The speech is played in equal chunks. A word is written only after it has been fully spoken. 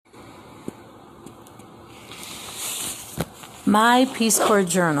My Peace Corps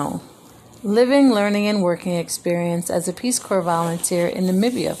Journal. Living, learning, and working experience as a Peace Corps volunteer in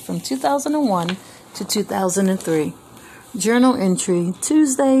Namibia from 2001 to 2003. Journal entry,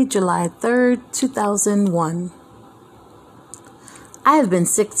 Tuesday, July 3rd, 2001. I have been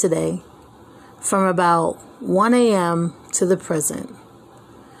sick today from about 1 a.m. to the present.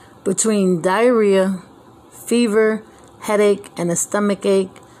 Between diarrhea, fever, headache, and a stomach ache,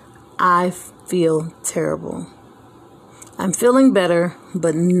 I feel terrible. I'm feeling better,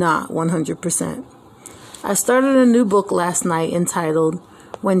 but not 100%. I started a new book last night entitled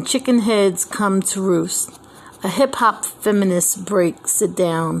When Chicken Heads Come to Roost, a hip-hop feminist break sit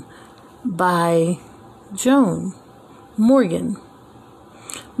down by Joan Morgan.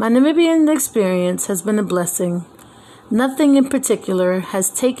 My Namibian experience has been a blessing. Nothing in particular has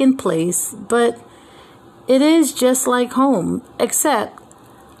taken place, but it is just like home, except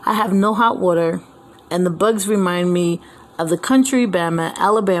I have no hot water, and the bugs remind me of the country, Bama,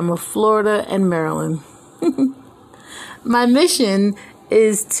 Alabama, Florida, and Maryland. My mission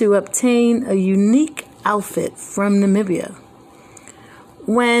is to obtain a unique outfit from Namibia.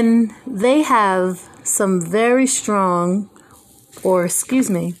 When they have some very strong, where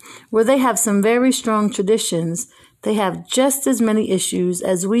they have some very strong traditions, they have just as many issues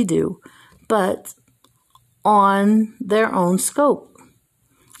as we do, but on their own scope.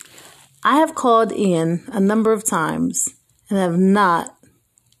 I have called Ian a number of times and have not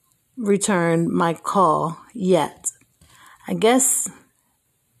returned my call yet. I guess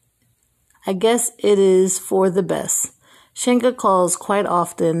it is for the best. Shenga calls quite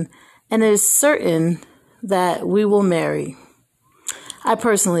often and is certain that we will marry. I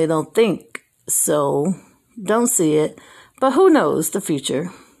personally don't think so, don't see it, but who knows the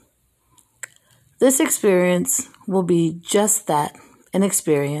future. This experience will be just that, an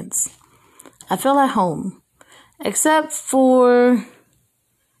experience. I feel at home, except for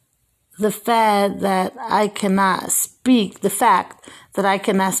the fact that I cannot speak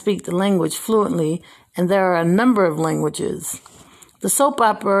the language fluently, and there are a number of languages. The soap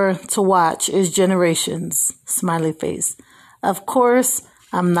opera to watch is Generations, smiley face. Of course,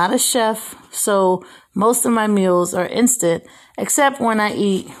 I'm not a chef, so most of my meals are instant, except when I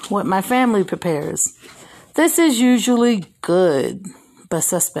eat what my family prepares. This is usually good, but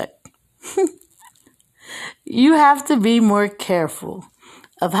suspect. You have to be more careful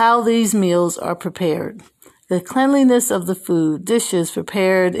of how these meals are prepared, the cleanliness of the food, dishes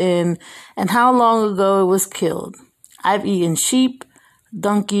prepared in, and how long ago it was killed. I've eaten sheep,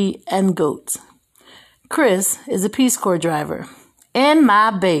 donkey, and goat. Chris is a Peace Corps driver, and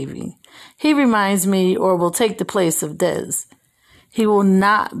my baby. He reminds me or will take the place of Des. He will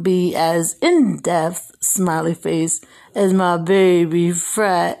not be as in-depth, smiley face, as my baby,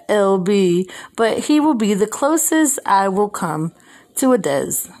 Frat LB, but he will be the closest I will come to a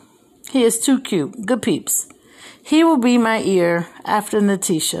Des. He is too cute. Good peeps. He will be my ear after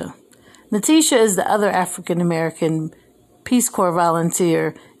Natisha. Natisha is the other African-American Peace Corps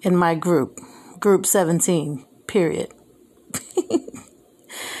volunteer in my group, Group 17, period.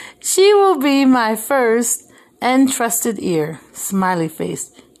 She will be my first and trusted ear, smiley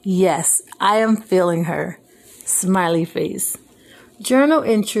face. Yes, I am feeling her, smiley face. Journal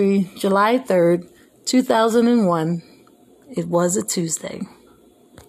entry, July 3rd, 2001. It was a Tuesday.